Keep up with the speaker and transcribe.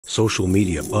Social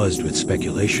media buzzed with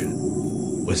speculation.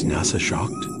 Was NASA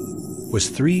shocked? Was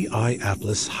 3I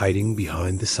Atlas hiding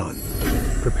behind the sun,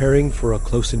 preparing for a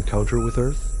close encounter with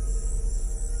Earth?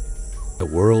 The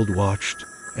world watched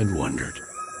and wondered.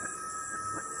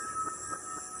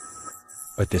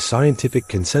 But the scientific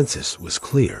consensus was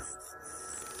clear.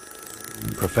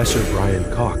 Professor Brian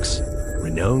Cox,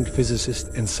 renowned physicist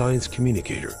and science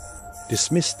communicator,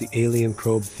 dismissed the alien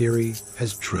probe theory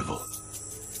as drivel.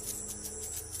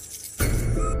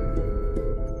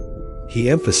 He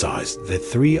emphasized that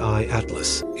 3I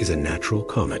Atlas is a natural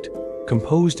comet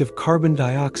composed of carbon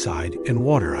dioxide and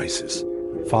water ices,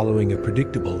 following a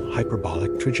predictable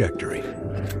hyperbolic trajectory.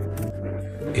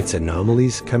 Its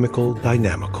anomalies chemical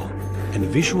dynamical, and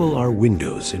visual are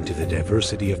windows into the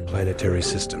diversity of planetary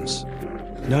systems,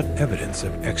 not evidence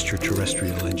of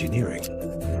extraterrestrial engineering.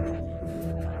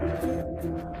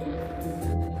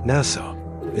 NASA,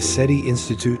 the SETI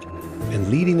Institute, and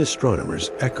leading astronomers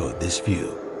echoed this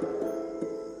view.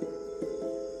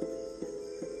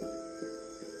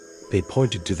 They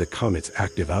pointed to the comet's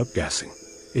active outgassing,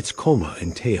 its coma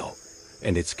and tail,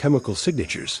 and its chemical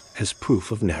signatures as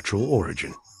proof of natural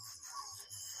origin.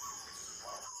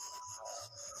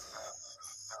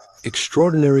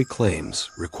 Extraordinary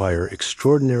claims require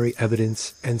extraordinary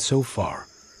evidence, and so far,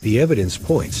 the evidence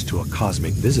points to a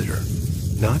cosmic visitor,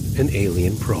 not an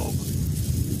alien probe.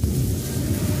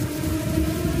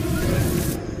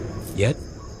 Yet,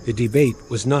 the debate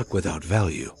was not without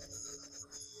value.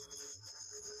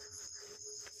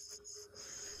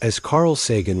 As Carl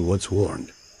Sagan once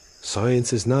warned,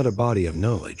 science is not a body of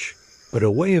knowledge, but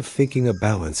a way of thinking, a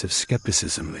balance of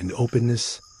skepticism and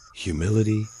openness,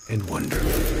 humility and wonder.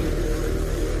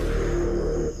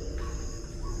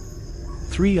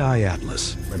 3I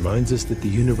Atlas reminds us that the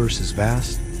universe is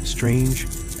vast, strange,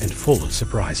 and full of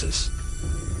surprises.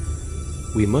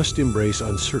 We must embrace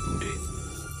uncertainty,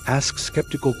 ask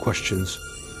skeptical questions,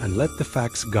 and let the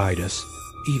facts guide us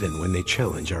even when they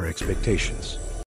challenge our expectations.